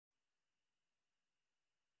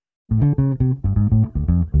What's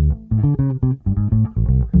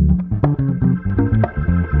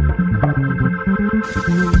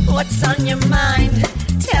on your mind?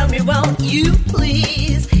 Tell me, won't you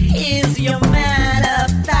please? Is your man a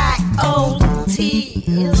fat old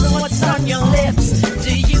tease? What's on your lips?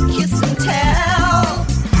 Do you kiss and tell?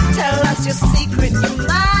 Tell us your secret, you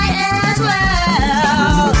might as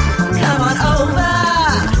well.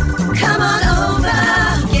 Come on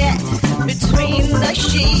over, get between the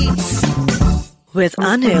sheets with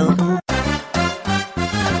Anil.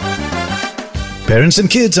 Parents and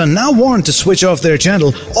kids are now warned to switch off their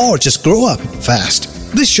channel or just grow up fast.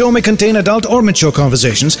 This show may contain adult or mature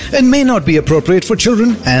conversations and may not be appropriate for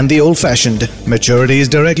children and the old-fashioned. Maturity is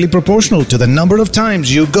directly proportional to the number of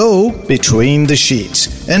times you go between the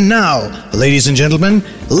sheets. And now, ladies and gentlemen,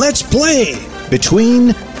 let's play Between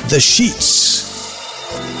the Sheets.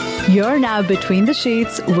 You're now Between the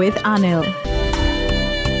Sheets with Anil.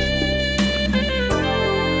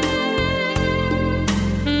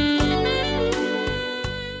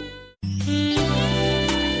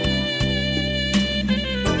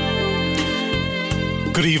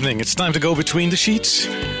 Good evening. It's time to go between the sheets.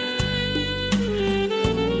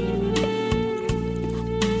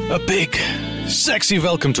 A big, sexy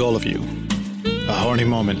welcome to all of you. A horny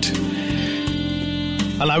moment.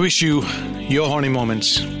 And I wish you your horny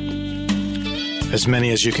moments. As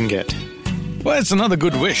many as you can get. Well, it's another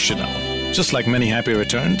good wish, you know. Just like many happy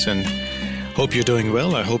returns, and hope you're doing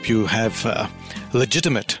well. I hope you have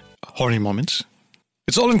legitimate horny moments.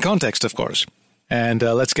 It's all in context, of course. And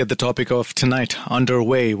let's get the topic of tonight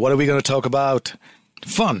underway. What are we going to talk about?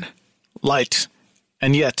 Fun, light,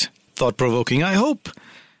 and yet thought-provoking, I hope.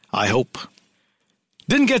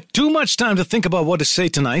 Didn't get too much time to think about what to say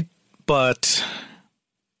tonight, but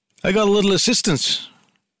I got a little assistance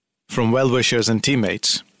from well-wishers and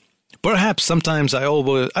teammates. Perhaps sometimes I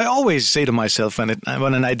always say to myself when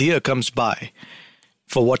an idea comes by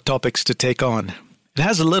for what topics to take on, it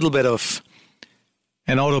has a little bit of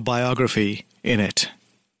an autobiography in it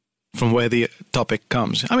from where the topic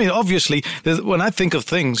comes. I mean, obviously, when I think of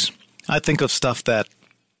things, I think of stuff that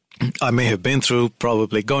I may have been through,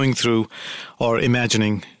 probably going through, or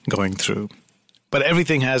imagining going through. But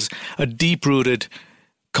everything has a deep-rooted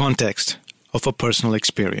context of a personal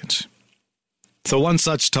experience. So one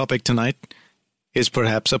such topic tonight is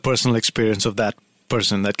perhaps a personal experience of that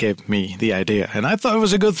person that gave me the idea. And I thought it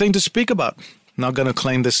was a good thing to speak about. I'm not going to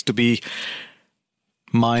claim this to be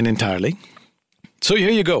mine entirely. So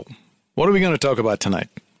here you go. What are we going to talk about tonight?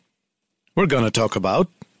 We're going to talk about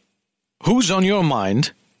who's on your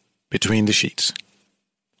mind between the sheets.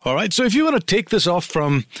 All right, so if you want to take this off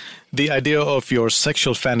from the idea of your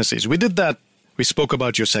sexual fantasies, we did that. We spoke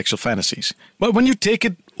about your sexual fantasies. But when you take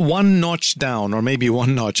it one notch down or maybe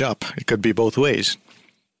one notch up, it could be both ways.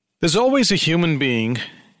 There's always a human being,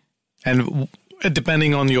 and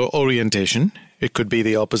depending on your orientation, it could be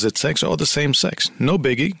the opposite sex or the same sex. No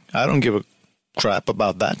biggie. I don't give a crap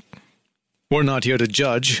about that. We're not here to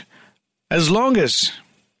judge. As long as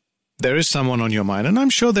there is someone on your mind, and I'm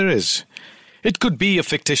sure there is. It could be a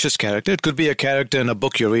fictitious character. It could be a character in a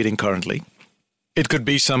book you're reading currently. It could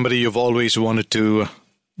be somebody you've always wanted to,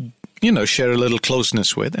 share a little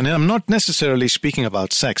closeness with. And I'm not necessarily speaking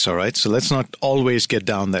about sex, all right? So let's not always get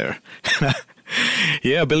down there.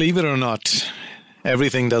 Yeah, believe it or not,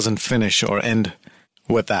 everything doesn't finish or end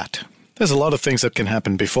with that. There's a lot of things that can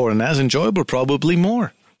happen before, and as enjoyable, probably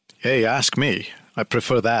more. Hey, ask me. I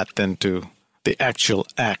prefer that than to the actual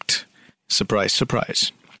act. Surprise,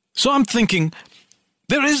 surprise. So I'm thinking,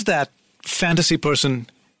 there is that fantasy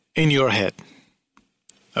person in your head.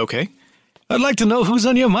 Okay? I'd like to know who's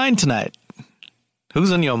on your mind tonight.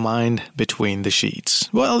 Who's on your mind between the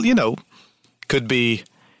sheets? Well, could be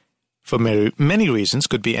for many reasons,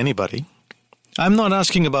 could be anybody. I'm not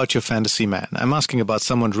asking about your fantasy man. I'm asking about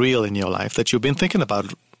someone real in your life that you've been thinking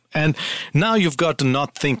about. And now you've got to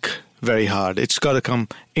not think very hard. It's got to come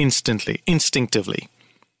instantly, instinctively.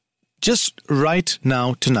 Just right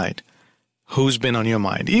now, tonight, who's been on your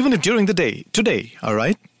mind? Even if during the day, today, all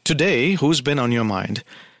right? Today, who's been on your mind?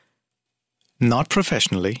 Not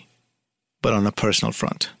professionally, but on a personal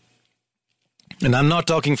front. And I'm not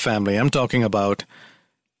talking family. I'm talking about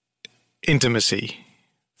intimacy,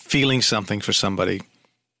 feeling something for somebody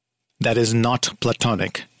that is not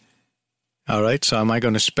platonic. All right, so am I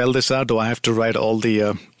going to spell this out? Do I have to write all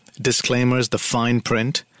the disclaimers, the fine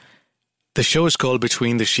print? The show is called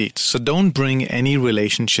Between the Sheets, so don't bring any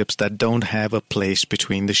relationships that don't have a place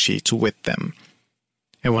between the sheets with them.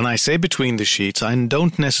 And when I say between the sheets, I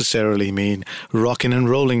don't necessarily mean rocking and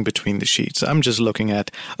rolling between the sheets. I'm just looking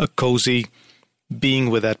at a cozy being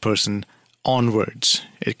with that person onwards.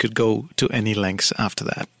 it could go to any lengths after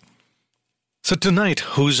that. So tonight,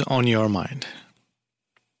 who's on your mind?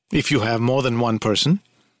 If you have more than one person,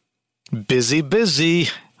 busy.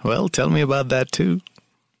 Well, tell me about that too.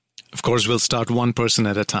 Of course, we'll start one person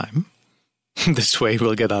at a time. This way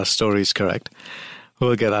we'll get our stories correct.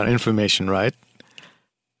 We'll get our information right.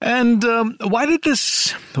 And why did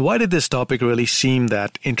this topic really seem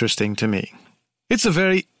that interesting to me? It's a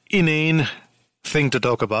very inane thing to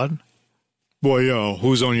talk about. Well, yeah,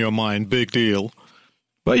 who's on your mind? Big deal.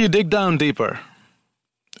 But you dig down deeper.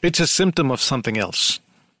 It's a symptom of something else.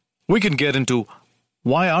 We can get into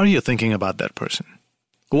why are you thinking about that person?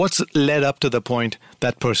 What's led up to the point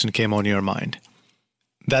that person came on your mind?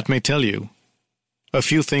 That may tell you a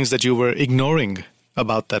few things that you were ignoring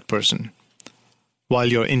about that person, while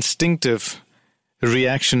your instinctive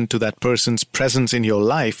reaction to that person's presence in your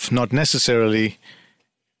life, not necessarily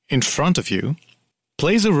in front of you,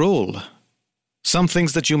 plays a role. Some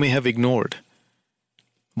things that you may have ignored.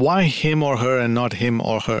 Why him or her and not him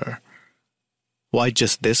or her? Why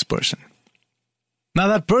just this person? Now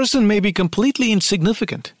that person may be completely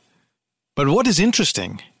insignificant, but what is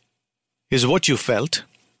interesting is what you felt,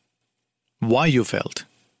 why you felt,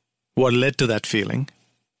 what led to that feeling.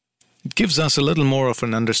 It gives us a little more of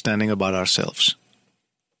an understanding about ourselves.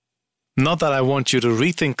 Not that I want you to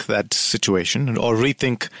rethink that situation or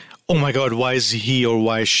rethink, oh my God, why is he or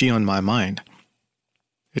why is she on my mind?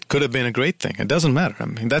 It could have been a great thing. It doesn't matter. I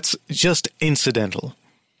mean, that's just incidental.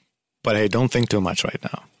 But hey, don't think too much right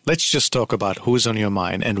now. Let's just talk about who's on your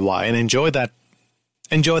mind and why, and enjoy that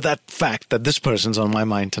fact that this person's on my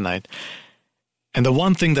mind tonight. And the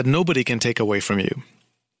one thing that nobody can take away from you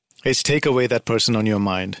is take away that person on your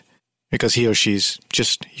mind, because he or she's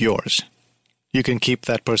just yours. You can keep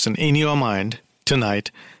that person in your mind tonight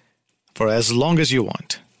for as long as you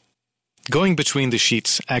want. Going between the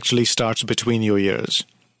sheets actually starts between your ears.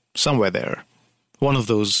 Somewhere there. One of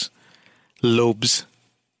those lobes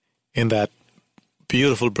in that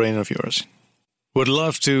beautiful brain of yours. Would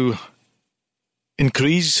love to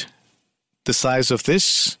increase the size of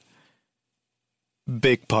this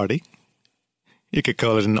big party. You could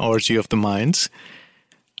call it an orgy of the minds.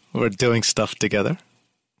 We're doing stuff together.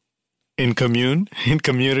 In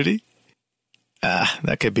community.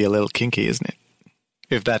 That could be a little kinky, isn't it?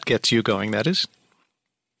 If that gets you going, that is.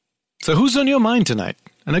 So who's on your mind tonight?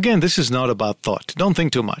 And again, this is not about thought. Don't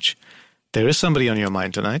think too much. There is somebody on your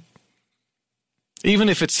mind tonight. Even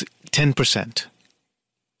if it's 10%.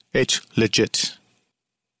 It's legit.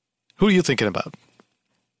 Who are you thinking about?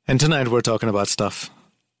 And tonight we're talking about stuff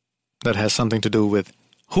that has something to do with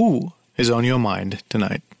who is on your mind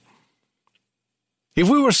tonight. If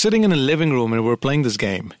we were sitting in a living room and we're playing this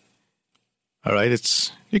game, all right,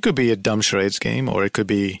 it could be a dumb charades game, or it could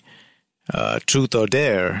be truth or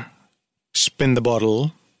dare, spin the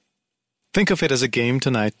bottle. Think of it as a game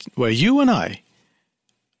tonight where you and I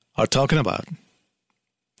are talking about,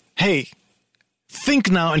 hey, think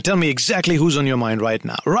now and tell me exactly who's on your mind right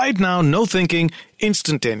now. Right now, no thinking,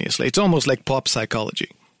 instantaneously. It's almost like pop psychology.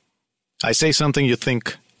 I say something, you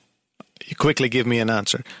think, you quickly give me an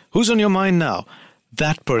answer. Who's on your mind now?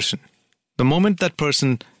 That person. The moment that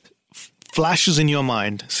person flashes in your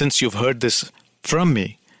mind, since you've heard this from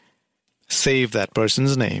me, save that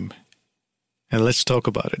person's name. And let's talk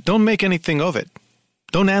about it. Don't make anything of it.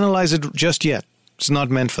 Don't analyze it just yet. It's not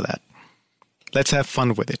meant for that. Let's have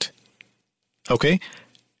fun with it. Okay?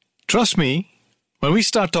 Trust me, when we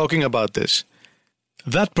start talking about this,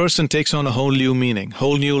 that person takes on a whole new meaning,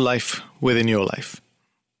 whole new life within your life.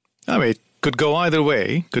 I mean, it could go either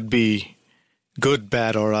way. Could be good,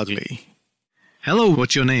 bad, or ugly. Hello,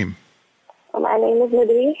 what's your name? My name is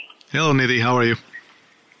Nidhi. Hello, Nidhi. How are you?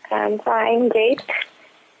 I'm fine, great.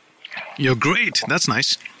 You're great. That's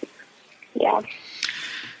nice. Yeah.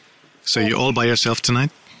 So you're all by yourself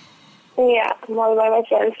tonight? Yeah, I'm all by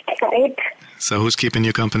myself tonight. So who's keeping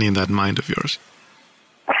you company in that mind of yours?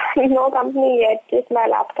 No company yet, just my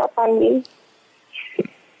laptop on me.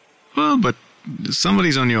 Well, but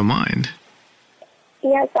somebody's on your mind.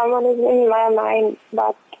 Yeah, someone is in my mind,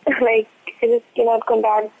 but I just cannot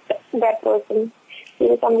contact that person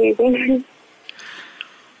for some reason.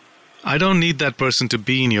 I don't need that person to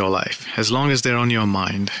be in your life, as long as they're on your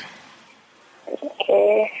mind.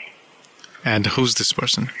 Okay. And who's this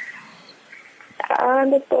person?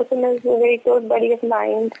 This person is a very close buddy of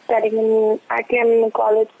mine, studying in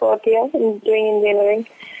college fourth year and doing engineering.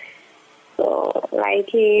 So,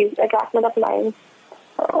 he's a classmate of mine.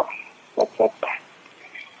 So, that's it.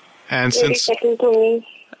 And very second to me.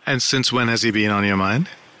 And since when has he been on your mind?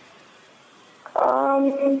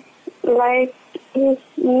 He's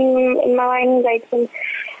in my mind, since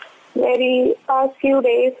Very past few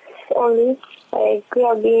days only. Like we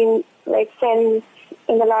have been like friends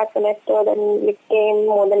in the last semester, then we became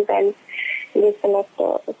more than friends this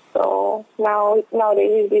semester. So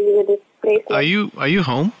nowadays he's busy with his placement. Are you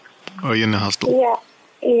home? Or are you in the hostel?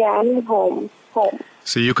 Yeah, I'm home.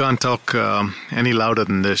 So you can't talk any louder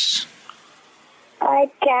than this. I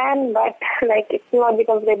can, but like it's not be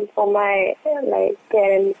comfortable for my like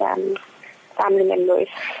parents and family members.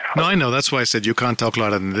 No, I know. That's why I said you can't talk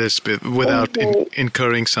louder than this, but without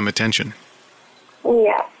incurring some attention.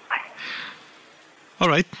 Yeah. All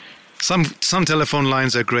right. Some telephone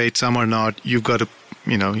lines are great. Some are not. You've got to,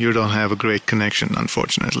 you don't have a great connection,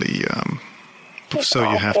 unfortunately.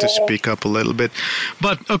 So you have to speak up a little bit.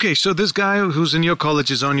 But, okay, so this guy who's in your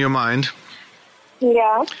college is on your mind.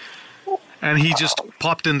 Yeah. And he just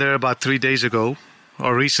popped in there about 3 days ago,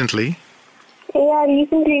 or recently. Yeah,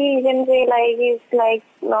 recently you can say like he's like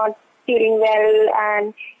not feeling well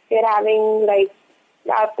and we're having like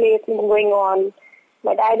our placement going on.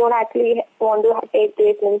 But I don't actually want to take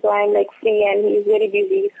placement, so I'm like free and he's very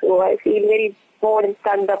busy. So I feel very bored and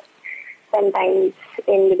stuck up sometimes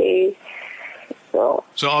in the day. So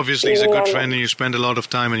obviously he's a good friend and you spend a lot of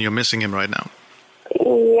time and you're missing him right now.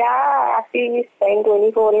 Yeah, actually we spend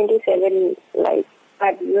 24/7, like,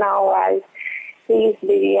 but now as he's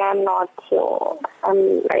busy, I'm not, so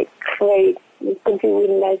I'm like very confused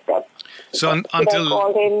and messed up. So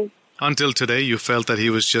until today you felt that he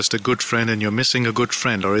was just a good friend and you're missing a good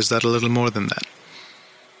friend, or is that a little more than that?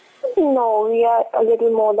 No, we are a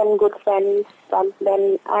little more than good friends, but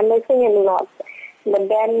then I'm missing him a lot. But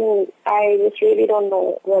then I just really don't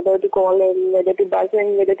know whether to call him, whether to buzz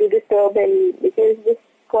him, whether to disturb him, because it's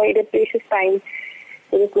quite a precious time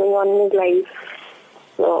that is going on in his life.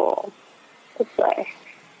 So that's why.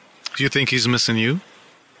 Do you think he's missing you?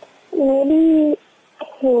 Maybe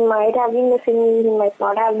he might have been missing me, he might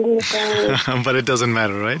not have been missing me. But it doesn't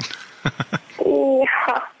matter, right?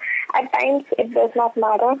 Yeah. At times it does not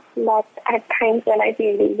matter, but at times when I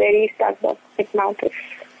feel very stuck up, it matters.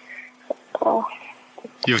 So,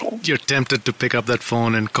 you're tempted to pick up that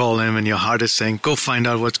phone and call him, and your heart is saying, go find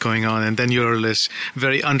out what's going on. And then you're this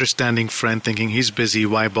very understanding friend thinking he's busy,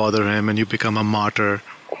 why bother him? And you become a martyr.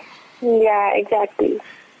 Yeah, exactly.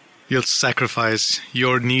 You'll sacrifice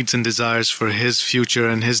your needs and desires for his future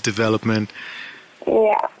and his development.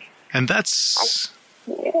 Yeah. And that's...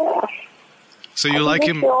 Yeah. So you like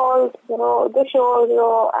him? The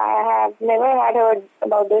show, I have never had heard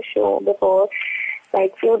about the show before.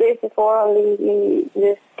 Like few days before only, he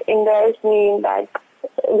just indulged me that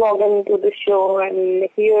log into the show and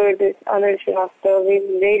hear this other show after.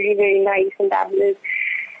 It's very, very nice and fabulous.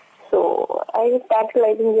 So I just started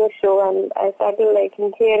liking your show and I started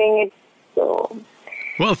liking hearing it. So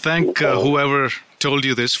well, thank whoever told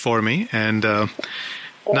you this for me. And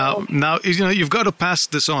now you've got to pass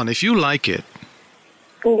this on. If you like it,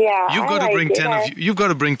 you've got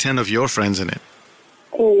to bring 10 of your friends in it.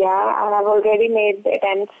 Yeah, and I've already made the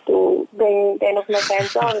attempts to bring 10 of my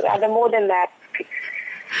friends, or rather more than that.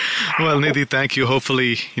 Well, Nidhi, thank you.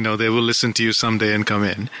 Hopefully, they will listen to you someday and come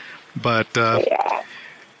in. But yeah.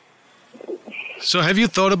 So have you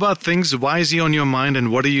thought about things? Why is he on your mind,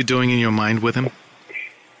 and what are you doing in your mind with him?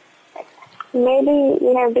 Maybe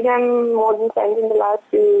we have become more than friends in the last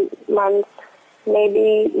few months.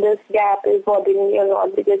 Maybe this gap is bothering me a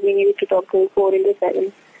lot because we used to talk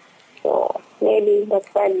 24/7. So maybe that's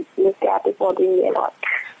why this gap is bothering me a lot.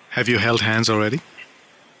 Have you held hands already?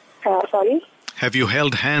 Sorry? Have you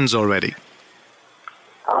held hands already?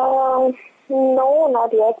 No,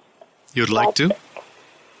 not yet. You'd like to?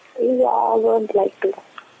 Yeah, I would like to.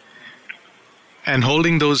 And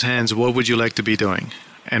holding those hands, what would you like to be doing?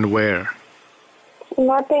 And where?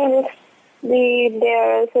 Nothing, just be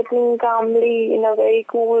there sitting calmly in a very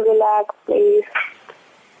cool, relaxed place.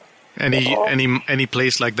 Any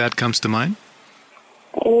place like that comes to mind?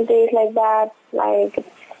 Any place like that, like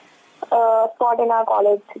a spot in our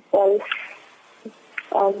college itself.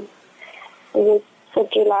 Just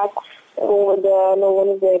sit relaxed over there, no one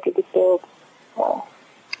is there to disturb.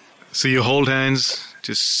 So you hold hands,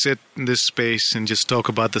 just sit in this space and just talk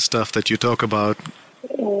about the stuff that you talk about.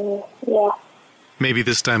 Yeah. Maybe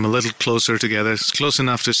this time a little closer together. It's close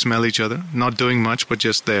enough to smell each other. Not doing much, but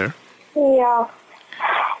just there. Yeah.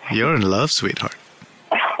 You're in love, sweetheart.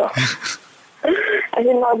 I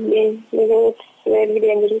should not be, because it's very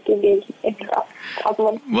dangerous to be in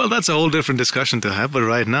love. Well, that's a whole different discussion to have, but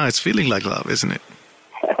right now it's feeling like love, isn't it?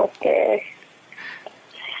 Okay.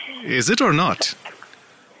 Is it or not?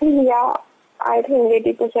 Yeah, I think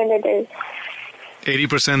 80% it is.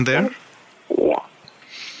 80% there? Yeah.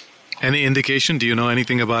 Any indication? Do you know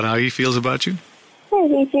anything about how he feels about you? Yeah,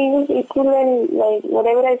 he feels equal and like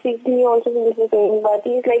whatever I feel, he also feels the same. But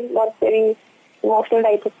he's like not very emotional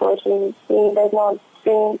type of person. He does not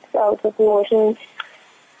bring out of emotions.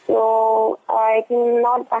 So I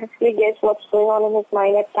cannot actually guess what's going on in his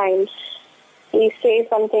mind at times. He says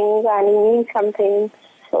some things and he means something.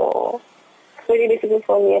 So it's very difficult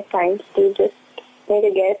for me at times to just make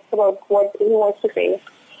a guess about what he wants to say.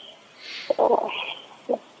 So,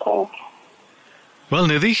 okay. Well,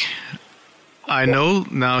 Nidhi, I know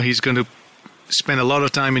now he's going to spend a lot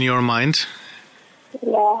of time in your mind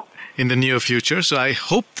Yeah. in the near future. So I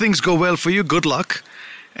hope things go well for you. Good luck.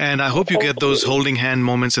 And I hope you get those holding hand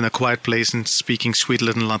moments in a quiet place and speaking sweet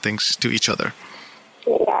little nothings to each other.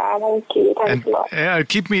 Yeah, thank you. Thanks And a lot.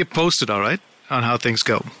 keep me posted, all right, on how things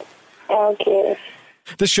go. Okay.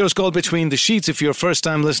 This show's called Between the Sheets. If you're first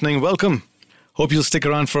time listening, welcome. Hope you'll stick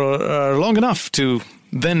around for long enough to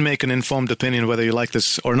then make an informed opinion whether you like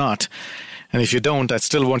this or not. And if you don't, I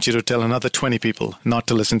still want you to tell another 20 people not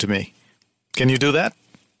to listen to me. Can you do that?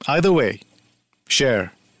 Either way,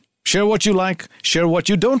 share. Share what you like, share what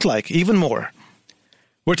you don't like, even more.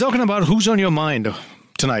 We're talking about who's on your mind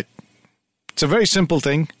tonight. It's a very simple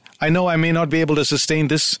thing. I know I may not be able to sustain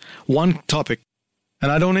this one topic,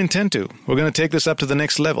 and I don't intend to. We're going to take this up to the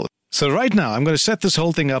next level. So right now, I'm going to set this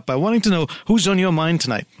whole thing up by wanting to know who's on your mind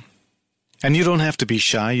tonight. And you don't have to be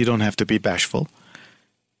shy. You don't have to be bashful.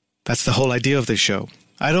 That's the whole idea of this show.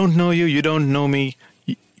 I don't know you. You don't know me.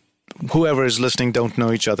 Whoever is listening don't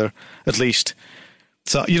know each other, at least.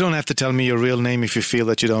 So you don't have to tell me your real name if you feel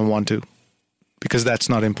that you don't want to, because that's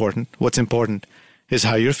not important. What's important is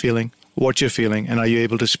how you're feeling, what you're feeling, and are you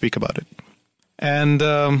able to speak about it. And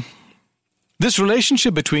this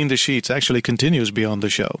relationship between the sheets actually continues beyond the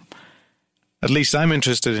show. At least I'm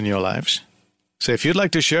interested in your lives. So if you'd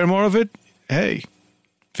like to share more of it, hey.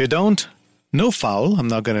 If you don't, no foul. I'm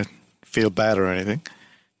not going to feel bad or anything.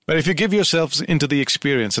 But if you give yourselves into the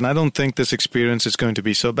experience, and I don't think this experience is going to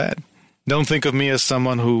be so bad. Don't think of me as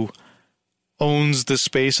someone who owns the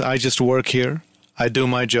space. I just work here. I do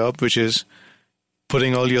my job, which is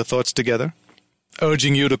putting all your thoughts together,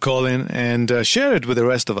 urging you to call in and share it with the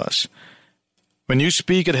rest of us. When you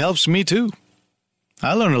speak, it helps me too.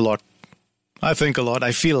 I learn a lot. I think a lot.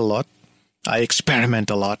 I feel a lot. I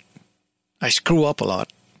experiment a lot. I screw up a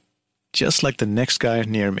lot. Just like the next guy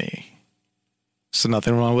near me. So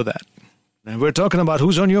nothing wrong with that. And we're talking about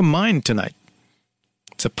who's on your mind tonight.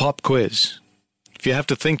 It's a pop quiz. If you have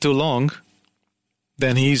to think too long,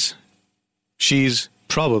 then she's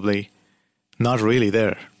probably not really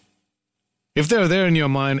there. If they're there in your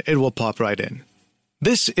mind, it will pop right in.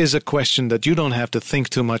 This is a question that you don't have to think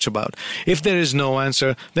too much about. If there is no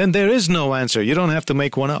answer, then there is no answer. You don't have to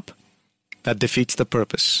make one up. That defeats the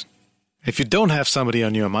purpose. If you don't have somebody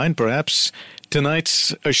on your mind, perhaps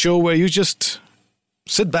tonight's a show where you just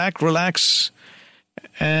sit back, relax,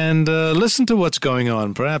 and listen to what's going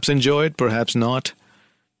on. Perhaps enjoy it, perhaps not.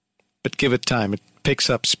 But give it time. It picks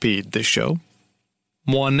up speed, this show.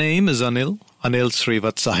 My name is Anil. Anil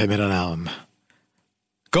Srivatsa hai mera naam.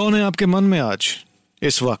 कौन है आपके मन में आज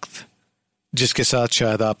इस वक्त जिसके साथ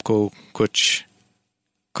शायद आपको कुछ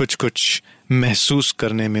महसूस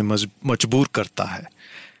करने में मजबूर करता है?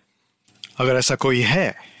 अगर ऐसा कोई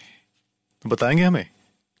है तो बताएंगे हमें.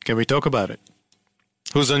 Can we talk about it?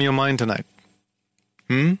 Who's on your mind tonight?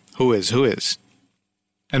 Who is?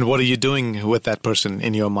 And what are you doing with that person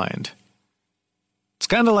in your mind? It's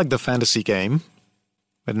kind of like the fantasy game,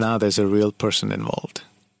 but now there's a real person involved.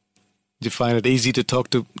 Do you find it easy to talk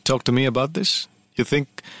to me about this? Are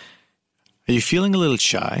you feeling a little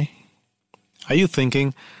shy? Are you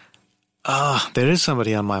thinking, there is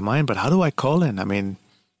somebody on my mind, but how do I call in? I mean,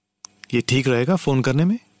 ये ठीक रहेगा phone करने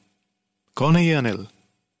में? कौन है ये अनिल?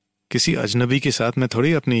 किसी अजनबी के साथ मैं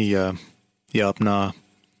थोड़ी अपनी या अपना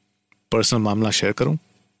पर्सनल मामला शेयर करूं?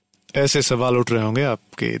 ऐसे सवाल उठ रहे होंगे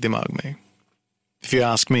आपके दिमाग में. If you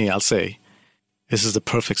ask me, I'll say, this is the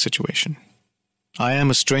perfect situation. I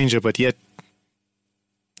am a stranger, but yet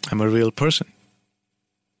I'm a real person.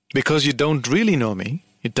 Because you don't really know me,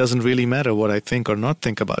 it doesn't really matter what I think or not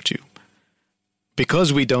think about you.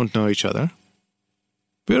 Because we don't know each other,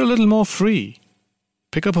 we're a little more free.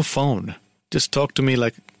 Pick up a phone. Just talk to me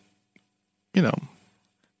like,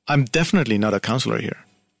 I'm definitely not a counselor here.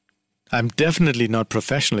 I'm definitely not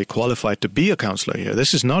professionally qualified to be a counselor here.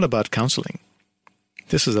 This is not about counseling.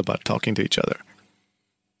 This is about talking to each other,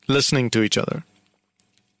 listening to each other.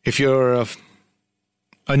 If you're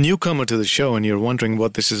a newcomer to the show and you're wondering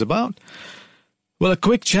what this is about, well, a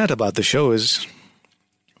quick chat about the show is,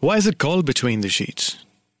 why is it called Between the Sheets?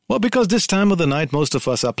 Well, because this time of the night, most of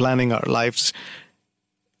us are planning our lives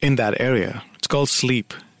in that area. It's called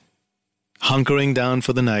sleep. hunkering down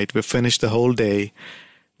for the night. We've finished the whole day.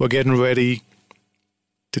 We're getting ready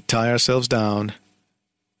to tie ourselves down,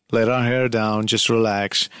 let our hair down, just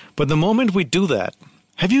relax. But the moment we do that,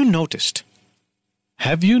 have you noticed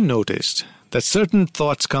that certain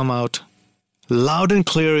thoughts come out loud and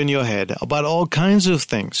clear in your head about all kinds of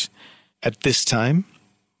things at this time,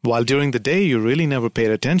 while during the day you really never paid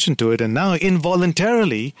attention to it, and now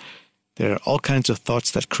involuntarily there are all kinds of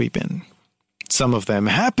thoughts that creep in. Some of them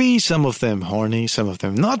happy, some of them horny, some of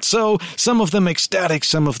them not so, some of them ecstatic,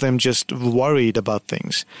 some of them just worried about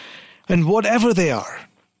things. And whatever they are,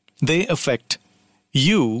 they affect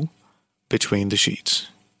you between the sheets.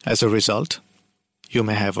 As a result, you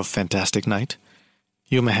may have a fantastic night.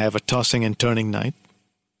 You may have a tossing and turning night.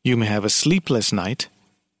 You may have a sleepless night.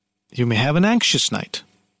 You may have an anxious night.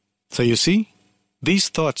 So you see, these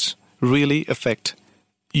thoughts really affect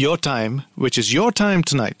your time, which is your time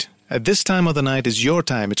tonight. At this time of the night is your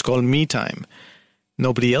time. It's called me time.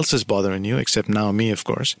 Nobody else is bothering you, except now me, of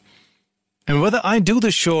course. And whether I do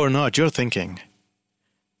the show or not, you're thinking.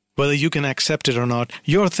 Whether you can accept it or not,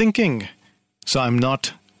 you're thinking. So I'm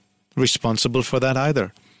not responsible for that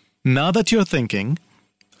either. Now that you're thinking,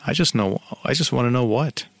 I just want to know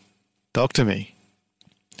what. Talk to me.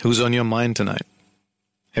 Who's on your mind tonight?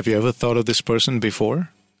 Have you ever thought of this person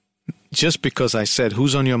before? Just because I said,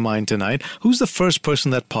 who's on your mind tonight, who's the first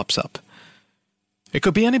person that pops up? It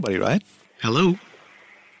could be anybody, right? Hello.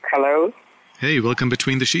 Hello. Hey, welcome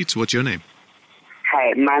Between the Sheets. What's your name?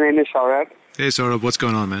 Hi, my name is Saurabh. Hey, Saurabh, what's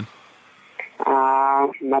going on, man?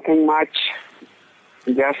 Nothing much.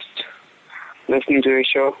 Just listening to your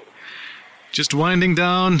show. Just winding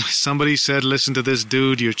down. Somebody said, listen to this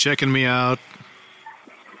dude. You're checking me out.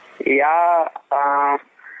 Yeah, I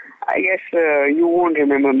guess you won't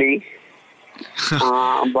remember me.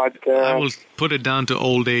 But I will put it down to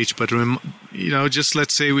old age, but just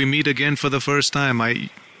let's say we meet again for the first time. I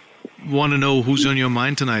want to know who's on your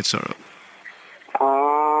mind tonight, Saurabh.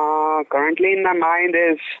 Currently in my mind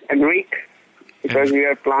is Enrique, because we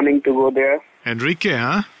are planning to go there. Enrique,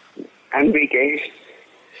 huh? Enrique.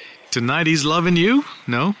 Tonight he's loving you?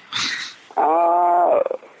 No?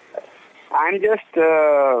 I'm just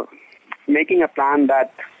making a plan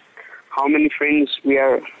that how many friends we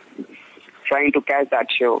are trying to catch that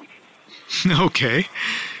show. Okay.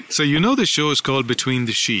 So you know the show is called Between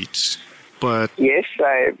the Sheets, but... Yes,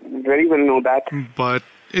 I very well know that. But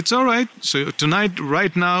it's all right. So tonight,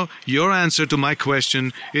 right now, your answer to my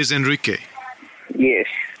question is Enrique. Yes.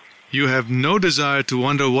 You have no desire to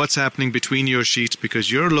wonder what's happening between your sheets because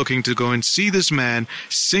you're looking to go and see this man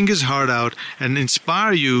sing his heart out and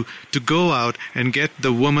inspire you to go out and get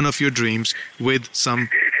the woman of your dreams with some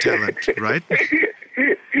talent, right?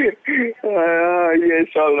 Yes,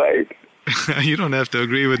 all right. You don't have to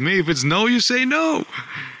agree with me. If it's no, you say no.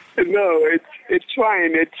 No, it's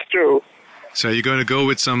fine. It's true. So you're going to go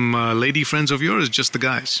with some lady friends of yours, just the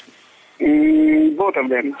guys? Both of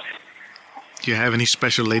them. Do you have any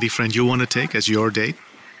special lady friend you want to take as your date?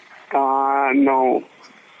 No.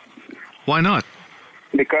 Why not?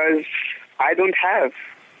 Because I don't have.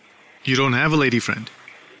 You don't have a lady friend?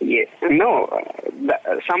 Yeah, no,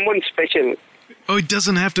 someone special. Oh, it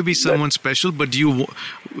doesn't have to be someone special, but do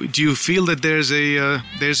you feel that there's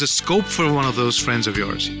a scope for one of those friends of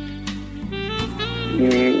yours?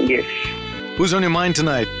 Yes. Who's on your mind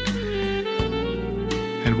tonight?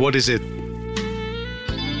 And what is it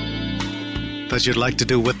that you'd like to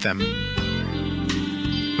do with them?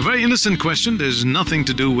 A very innocent question. There's nothing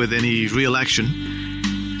to do with any real action,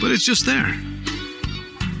 but it's just there.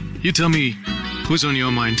 You tell me who's on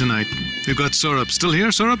your mind tonight. You've got Saurabh. Still here,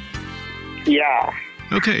 Saurabh? Yeah.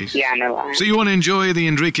 Okay. Yeah, no. So you want to enjoy the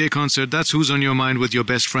Enrique concert. That's who's on your mind with your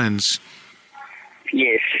best friends.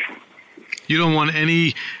 Yes. You don't want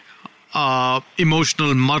any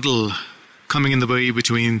emotional muddle coming in the way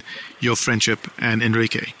between your friendship and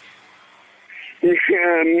Enrique. It's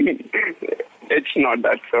not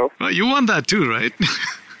that so. Well, you want that too, right?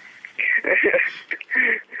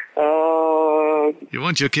 You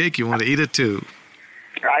want your cake, you want to eat it too.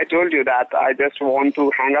 I told you that I just want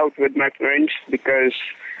to hang out with my friends because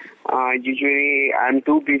usually I'm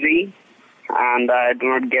too busy and I do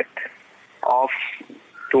not get off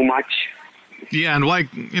too much. Yeah, and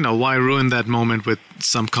why ruin that moment with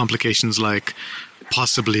some complications like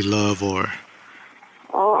possibly love or...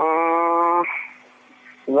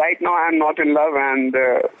 Right now I'm not in love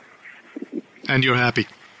And you're happy?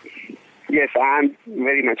 Yes, I'm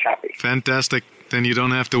very much happy. Fantastic. Then you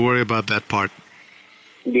don't have to worry about that part.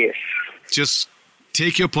 Yes. Just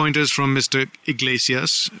take your pointers from Mr.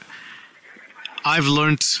 Iglesias. I've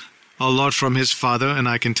learned a lot from his father, and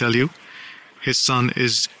I can tell you, his son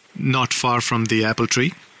is not far from the apple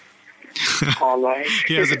tree. All right.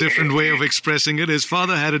 He has a different way of expressing it. His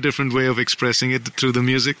father had a different way of expressing it through the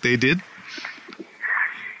music they did.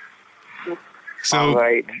 So, All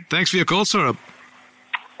right. thanks for your call, Saurabh.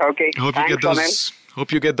 Okay. Hope you get those.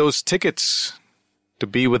 Hope you get those tickets to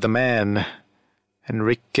be with the man,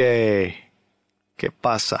 Enrique. ¿Qué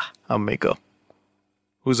pasa, amigo?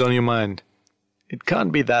 Who's on your mind? It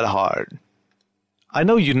can't be that hard. I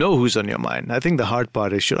know you know who's on your mind. I think the hard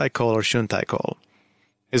part is, should I call or shouldn't I call?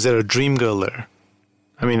 Is there a dream girl there?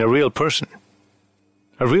 I mean, a real person.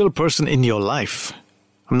 A real person in your life.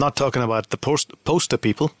 I'm not talking about the poster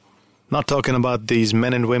people. Not talking about these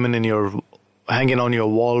men and women in your hanging on your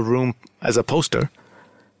wall room as a poster.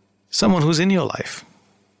 Someone who's in your life.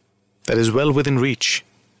 That is well within reach.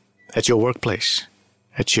 At your workplace.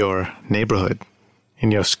 At your neighborhood.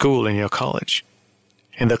 In your school, in your college.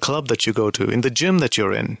 In the club that you go to. In the gym that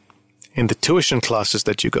you're in. In the tuition classes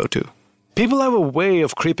that you go to. People have a way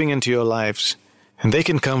of creeping into your lives, and they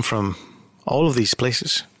can come from all of these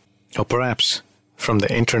places. Or perhaps from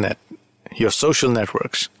the internet, your social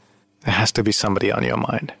networks. There has to be somebody on your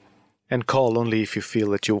mind. And call only if you feel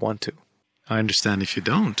that you want to. I understand if you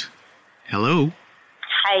don't. Hello?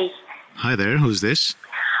 Hi. Hi there, who's this?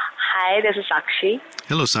 Hi, this is Sakshi.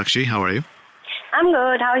 Hello, Sakshi, how are you? I'm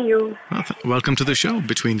good. How are you? Well, welcome to the show,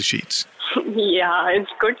 Between the Sheets. Yeah, it's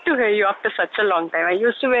good to hear you after such a long time. I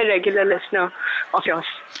used to be a regular listener of yours.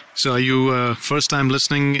 So are you first time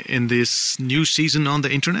listening in this new season on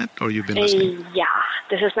the internet, or you've been listening? Yeah,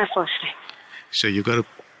 this is my first time. So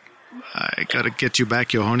I gotta get you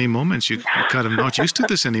back your horny moments. You're kind of not used to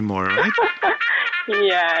this anymore, right?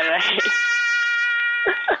 Yeah, right.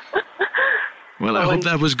 Well, I hope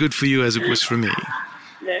that was good for you as it was for me.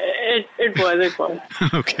 It was.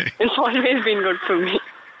 Okay. It's always been good for me.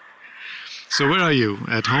 So where are you?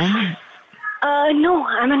 At home? No,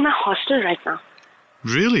 I'm in my hostel right now.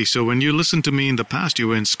 Really? So when you listened to me in the past, you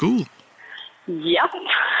were in school? Yep.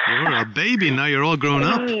 You're a baby. Now you're all grown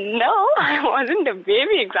up. No, I wasn't a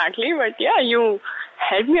baby exactly, but yeah, you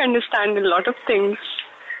helped me understand a lot of things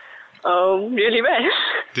really well.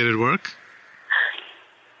 Did it work?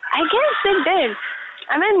 I guess it did.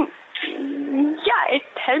 I mean, yeah, it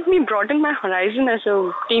helped me broaden my horizon as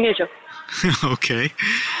a teenager. Okay.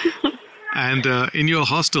 And in your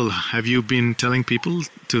hostel, have you been telling people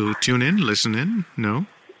to tune in, listen in? No?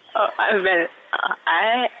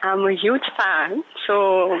 I am a huge fan,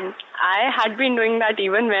 so I had been doing that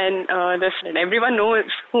even when everyone knows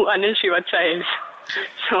who Anil Srivatsa is.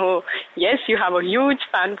 So, yes, you have a huge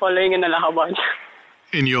fan following in Allahabad.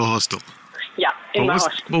 In your hostel? Yeah, in my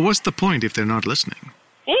hostel. But what's the point if they're not listening?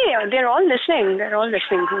 Hey, they're all listening.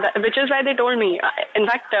 Which is why they told me. In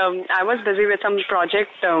fact, I was busy with some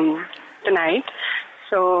project tonight.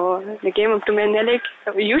 So they came up to me and they're like,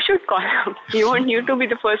 you should call him. We want you to be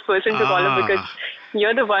the first person to call him because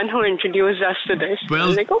you're the one who introduced us to this. Well, I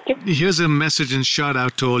was like, okay. Here's a message and shout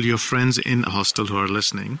out to all your friends in hostel who are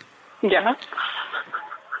listening. Yeah.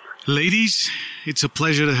 Ladies, it's a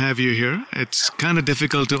pleasure to have you here. It's kind of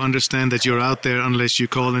difficult to understand that you're out there unless you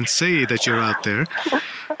call and say that you're out there.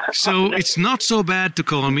 So it's not so bad to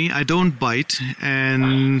call me. I don't bite.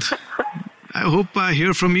 And I hope I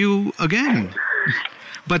hear from you again.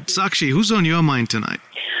 But Sakshi, who's on your mind tonight?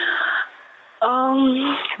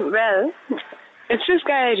 Well, it's this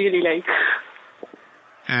guy I really like.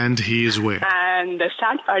 And he is where? And the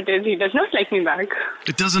sad part is he does not like me back.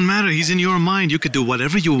 It doesn't matter. He's in your mind. You could do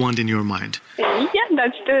whatever you want in your mind. Yeah,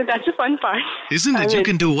 that's the fun part. Isn't it? You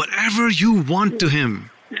can do whatever you want to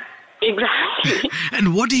him. Exactly.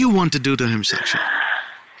 And what do you want to do to him, Sakshi?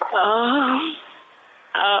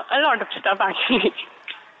 A lot of stuff, actually.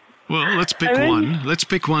 Well, let's pick one. Let's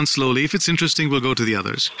pick one slowly. If it's interesting, we'll go to the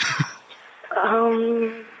others.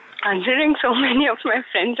 Considering so many of my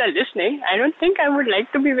friends are listening, I don't think I would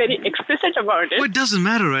like to be very explicit about it. Well, it doesn't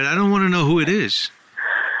matter, right? I don't want to know who it is.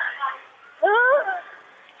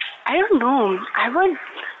 I don't know. I would...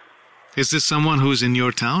 Is this someone who's in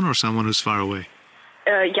your town or someone who's far away?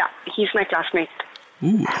 Yeah, he's my classmate.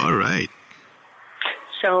 Ooh, all right.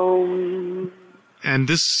 So... And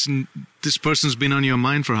this person's been on your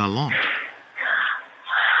mind for how long?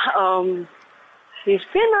 He's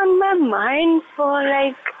been on my mind for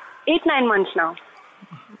like 8-9 months now.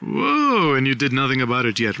 Whoa, and you did nothing about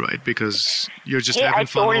it yet, right? Because you're just having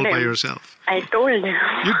fun all by yourself. I told him.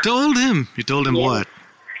 You told him? You told him what?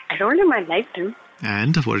 I told him I liked him.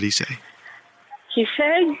 And what did he say? He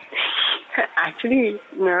said, actually,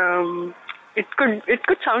 it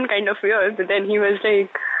could sound kind of weird, but then he was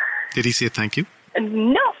like... Did he say thank you?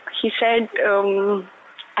 No, he said,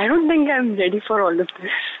 I don't think I'm ready for all of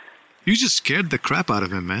this. You just scared the crap out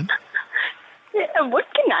of him, man. What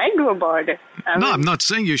can I do about it? I'm not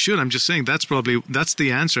saying you should. I'm just saying that's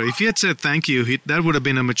the answer. If he had said thank you, that would have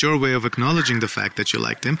been a mature way of acknowledging the fact that you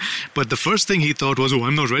liked him. But the first thing he thought was,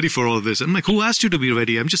 I'm not ready for all this. I'm like, who asked you to be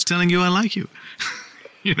ready? I'm just telling you I like you.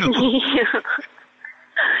 You know?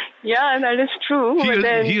 Yeah, that is true.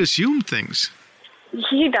 He assumed things.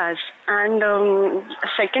 He does. And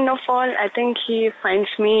second of all, I think he finds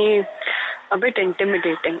me a bit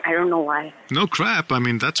intimidating. I don't know why. No crap. I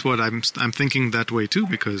mean, that's what I'm thinking that way too,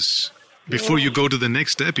 because before you go to the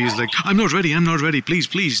next step, he's like, I'm not ready.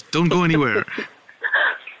 Please, don't go anywhere.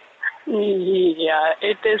 Yeah,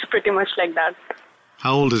 it is pretty much like that.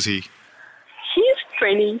 How old is he? He's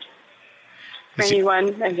 20.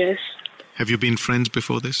 21, I guess. Have you been friends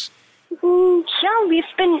before this? Yeah, we've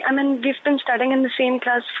been studying in the same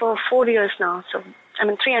class for 4 years now. So,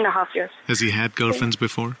 3.5 years. Has he had girlfriends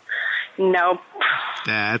before? Nope.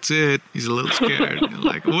 That's it. He's a little scared.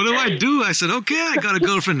 Like, what do I do? I said, okay, I got a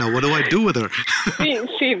girlfriend now. What do I do with her?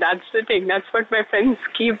 see, that's the thing. That's what my friends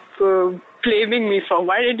keep blaming me for.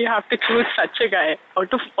 Why did you have to choose such a guy?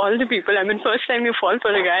 Out of all the people, first time you fall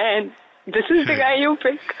for a guy and this is the guy you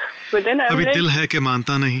pick. But then I'm like... dil hai ke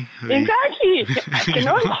manta nahi. Exactly.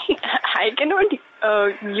 I cannot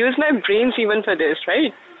use my brains even for this,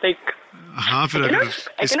 right? Like... हाँ फिर अगर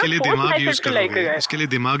इसके लिए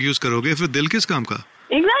दिमाग use करोगे फिर दिल किस काम का?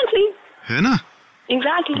 Exactly. है ना?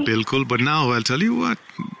 Exactly. बिल्कुल. But now I'll tell you what.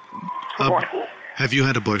 Have you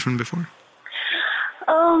had a boyfriend before?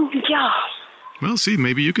 Yeah. Well, see,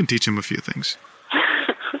 maybe you can teach him a few things.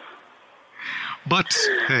 But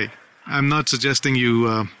hey, I'm not suggesting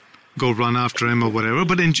you go run after him or whatever.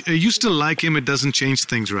 But you still like him. It doesn't change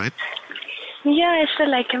things, right? Yeah, I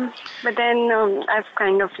still like him. But then I've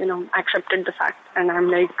kind of, accepted the fact. And I'm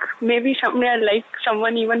like, maybe someday I'll like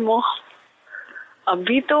someone even more.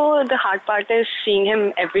 Abhi to the hard part is seeing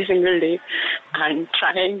him every single day and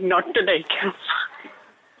trying not to like him.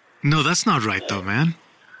 No, that's not right though, man.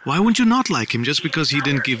 Why wouldn't you not like him just because he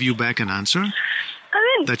didn't give you back an answer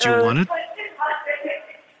that you wanted?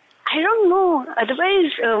 I don't know.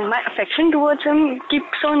 Otherwise, my affection towards him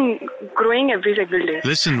keeps on growing every single day.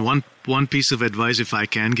 Listen, one piece of advice if I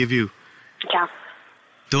can give you. Yeah.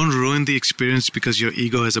 Don't ruin the experience because your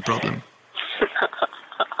ego has a problem.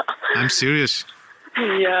 I'm serious.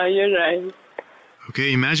 Yeah, you're right.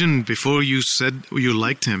 Okay, imagine before you said you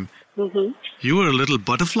liked him, you were a little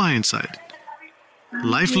butterfly inside.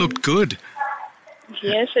 Life looked good.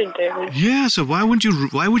 Yes, it did. Yeah, so why would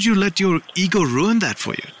you let your ego ruin that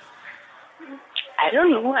for you? I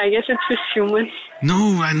don't know. I guess it's just human.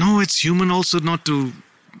 No, I know it's human also not to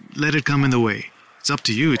let it come in the way. It's up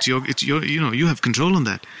to you. It's your you have control on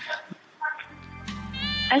that.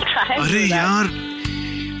 I'll try. Arey yaar,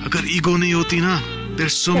 agar ego nahi hoti na,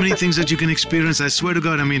 there's so many things that you can experience. I swear to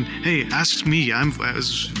God. Hey, ask me. I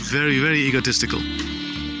was very, very egotistical.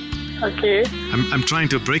 Okay. I'm trying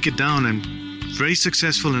to break it down and very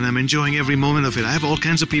successful, and I'm enjoying every moment of it. I have all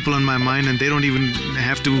kinds of people on my mind, and they don't even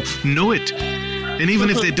have to know it. And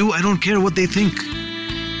even if they do, I don't care what they think.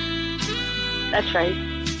 That's right.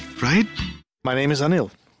 Right? My name is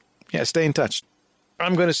Anil. Yeah, stay in touch.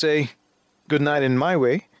 I'm going to say good night in my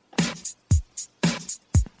way.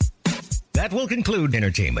 That will conclude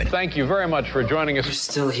entertainment. Thank you very much for joining us. You're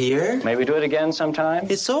still here? Maybe do it again sometime.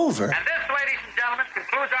 It's over. And this, ladies and gentlemen,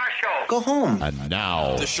 concludes our show. Go home. And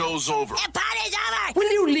now... the show's over. The party's over!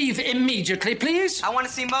 Will you leave immediately, please? I want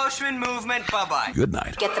to see motion, movement, bye-bye. Good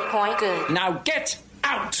night. Get the point? Good. Now get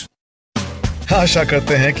out! आशा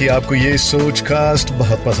करते हैं कि आपको ये सोच cast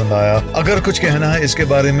बहुत पसंद आया। अगर कुछ कहना है इसके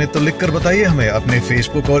बारे में तो लिखकर बताइए हमें अपने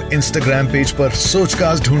फेसबुक और इंस्टाग्राम पेज पर सोच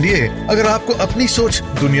कास्ट ढूंढिए। अगर आपको अपनी सोच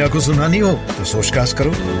दुनिया को सुनानी हो तो सोच कास्ट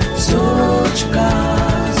करो। सोच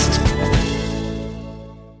कास्ट।